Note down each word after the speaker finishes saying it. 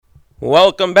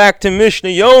Welcome back to Mishnah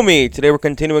Yomi. Today we're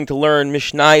continuing to learn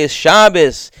Mishnayos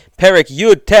Shabbos, Perek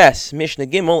Yud Tes, Mishnah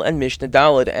Gimel, and Mishnah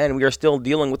Daled, and we are still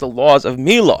dealing with the laws of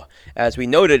Milah. As we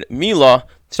noted, Milah,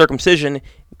 circumcision,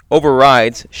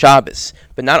 overrides Shabbos.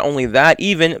 But not only that,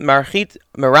 even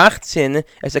Marachtzin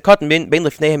as a cotton bein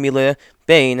lifnei Hamilah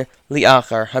bein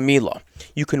liachar Hamilah.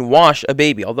 You can wash a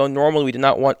baby. Although normally we do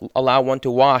not allow one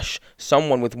to wash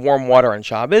someone with warm water on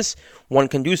Shabbos, one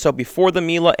can do so before the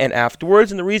Milah and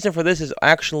afterwards. And the reason for this is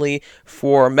actually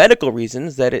for medical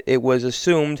reasons, that it was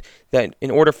assumed that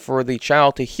in order for the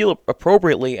child to heal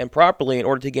appropriately and properly, in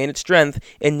order to gain its strength,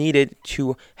 it needed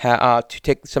to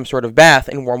take some sort of bath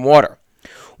in warm water.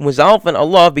 However,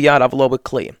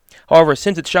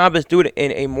 since it's Shabbos, do it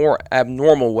in a more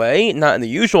abnormal way, not in the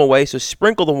usual way, so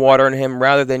sprinkle the water on him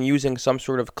rather than using some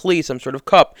sort of kli, some sort of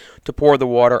cup, to pour the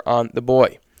water on the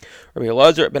boy. Rabbi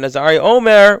Elazar ben Azariah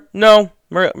Omer, no,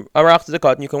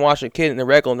 you can wash a kid in the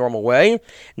regular, normal way.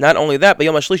 Not only that, but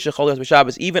Yom HaShlishi Chol Yos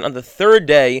B'Shabbos, even on the third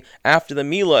day after the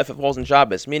Milah, if it falls in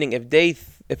Shabbos, meaning if day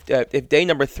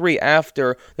number 3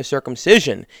 after the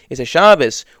circumcision is a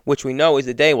Shabbos, which we know is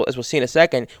the day, as we'll see in a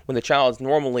second, when the child is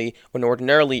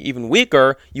ordinarily even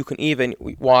weaker, you can even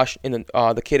wash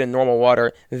the kid in normal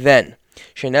water then.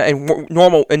 In a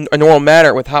normal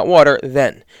manner with hot water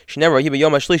then. Because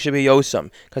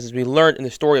as we learned in the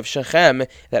story of Shechem,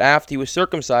 that after he was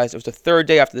circumcised, it was the third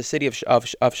day after the city of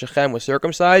Shechem was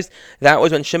circumcised. That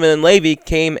was when Shimon and Levi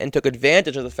came and took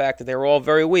advantage of the fact that they were all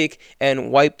very weak and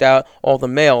wiped out all the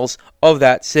males of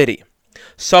that city.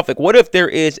 Suffolk, what if there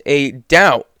is a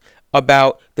doubt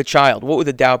about the child? What would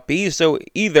the doubt be? So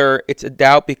either it's a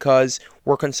doubt because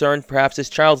we're concerned perhaps this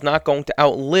child's not going to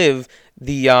outlive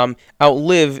a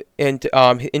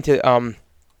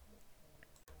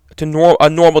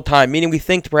normal time, meaning we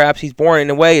think perhaps he's born in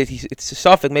a way it's a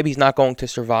suffix, maybe he's not going to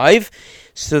survive.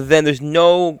 So then there's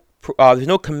no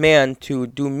command to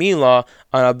do Milah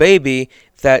on a baby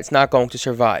that's not going to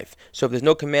survive. So if there's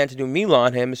no command to do Milah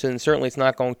on him, so then certainly it's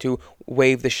not going to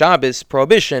waive the Shabbos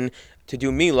prohibition to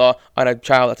do Milah on a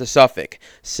child that's a suffix.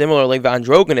 Similarly, the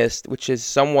androgynous, which is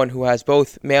someone who has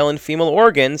both male and female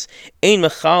organs, ein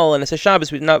mechal, and it's a Shabbos,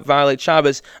 we do not violate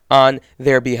Shabbos on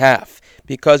their behalf,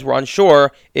 because we're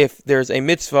unsure if there's a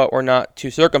mitzvah or not to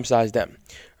circumcise them.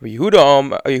 Rabbi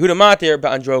Yehuda matir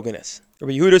ba'androgynous.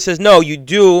 Rabbi Yehuda says, no, you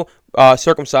do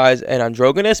circumcise an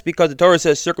androgynous, because the Torah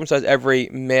says circumcise every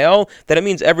male, that it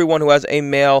means everyone who has a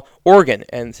male organ.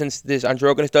 And since this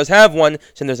androgynous does have one,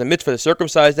 so there's a mitzvah to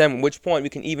circumcise them, at which point we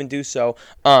can even do so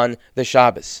on the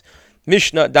Shabbos.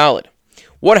 Mishnah Daled.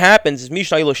 What happens is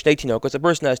because a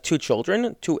person has 2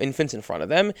 children, 2 infants in front of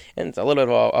them, and it's a little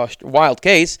bit of a wild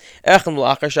case. And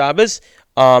let's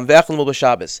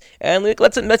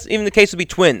even the case would be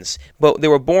twins, but they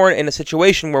were born in a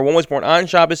situation where one was born on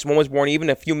Shabbos, one was born even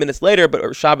a few minutes later,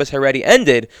 but Shabbos already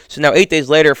ended. So now 8 days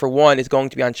later for one is going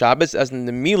to be on Shabbos, as in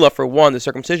the Milah for one, the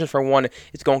circumcision for one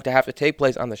is going to have to take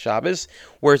place on the Shabbos,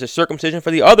 whereas the circumcision for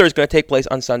the other is going to take place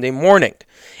on Sunday morning.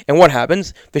 And what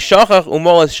happens?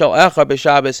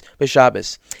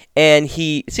 And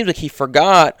it seems like he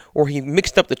forgot, or he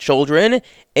mixed up the children,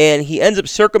 and he ends up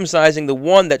circumcising the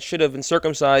one that should have been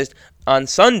circumcised on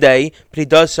Sunday, but he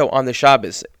does so on the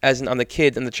Shabbos, as in on the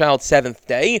kid and the child's 7th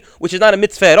day, which is not a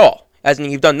mitzvah at all, as in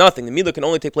you've done nothing. The Milah can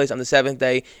only take place on the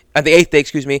 8th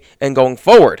day, and going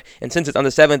forward. And since it's on the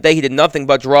 7th day, he did nothing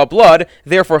but draw blood,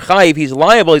 therefore Chayiv, he's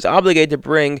liable, he's obligated to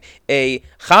bring a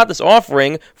Chatas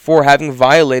offering for having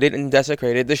violated and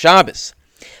desecrated the Shabbos.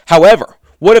 However,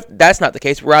 what if that's not the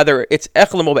case? Rather, it's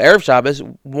Echel Mol B'Erev Shabbos.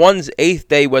 One's 8th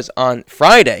day was on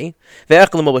Friday, the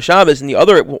Echel Mol B'Shabbos, and the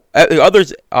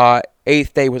other's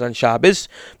 8th day was on Shabbos.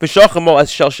 B'Shachamo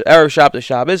as Erev Shabbos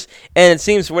Shabbos, and it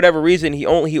seems for whatever reason he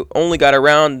only got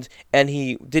around and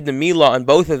he did the Milah on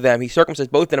both of them. He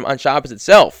circumcised both of them on Shabbos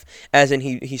itself, as in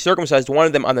he circumcised one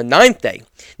of them on the 9th day.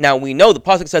 Now we know the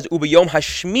pasuk says Ubayom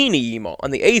Hashmini Yimo, on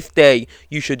the 8th day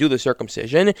you should do the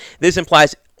circumcision. This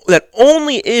implies that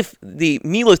only if the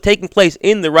Milah is taking place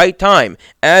in the right time,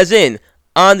 as in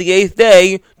on the 8th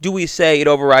day, do we say it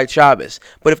overrides Shabbos.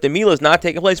 But if the Milah is not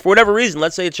taking place for whatever reason,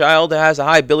 let's say a child has a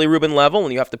high bilirubin level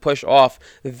and you have to push off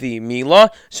the Milah,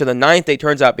 so the 9th day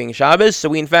turns out being Shabbos, so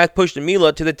we in fact push the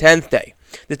Milah to the 10th day.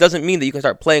 This doesn't mean that you can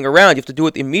start playing around. You have to do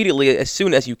it immediately as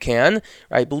soon as you can.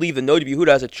 I believe the Noda B'Yehuda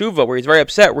has a tshuva where he's very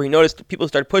upset, where he noticed that people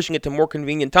start pushing it to more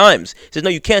convenient times. He says, no,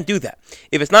 you can't do that.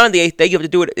 If it's not on the 8th day, you have to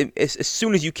do it as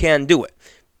soon as you can do it.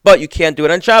 But you can't do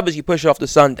it on Shabbos, you push it off to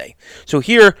Sunday. So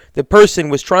here, the person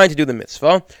was trying to do the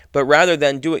mitzvah, but rather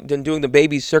than doing the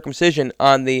baby's circumcision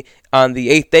on the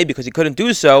 8th day, because he couldn't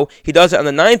do so, he does it on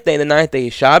the 9th day, and the 9th day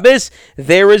is Shabbos.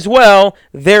 There as well,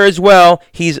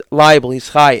 he's liable,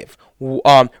 he's chayiv.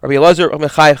 Rabbi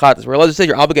Elazar says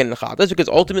you're obligated in chatas because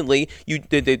ultimately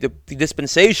the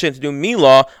dispensation to do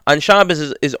milah on Shabbos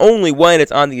is only when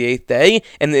it's on the 8th day,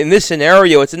 and in this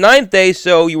scenario it's the 9th day,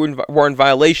 so you were in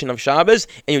violation of Shabbos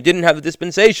and you didn't have the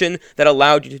dispensation that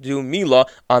allowed you to do milah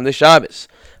on the Shabbos.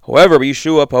 However,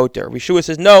 Yeshua Poter. Yeshua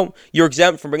says, no, you're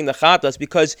exempt from bringing the chatas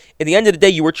because at the end of the day,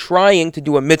 you were trying to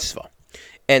do a mitzvah.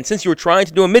 And since you were trying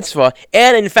to do a mitzvah,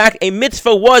 and in fact, a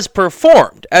mitzvah was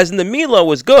performed, as in the milah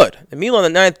was good. The milah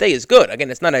on the 9th day is good. Again,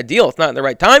 it's not ideal. It's not in the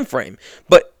right time frame.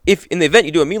 But if in the event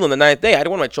you do a milah on the 9th day, I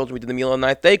don't want my children to do the milah on the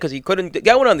 9th day because he couldn't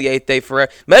get one on the 8th day for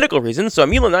medical reasons. So a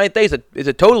milah on the 9th day is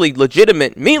a totally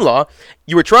legitimate milah.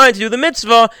 You were trying to do the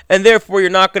mitzvah, and therefore you're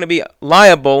not going to be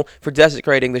liable for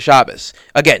desecrating the Shabbos.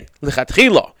 Again,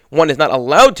 lichatchila. One is not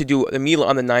allowed to do the milah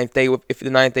on the 9th day if the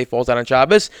 9th day falls out on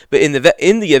Shabbos, but in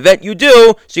the event you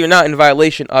do, so you're not in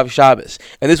violation of Shabbos.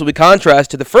 And this will be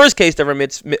contrast to the first case of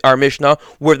our Mishnah,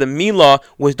 where the milah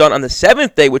was done on the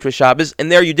 7th day, which was Shabbos,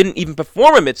 and there you didn't even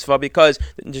perform a mitzvah because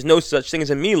there's no such thing as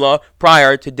a milah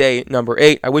prior to day number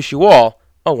 8. I wish you all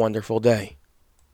a wonderful day.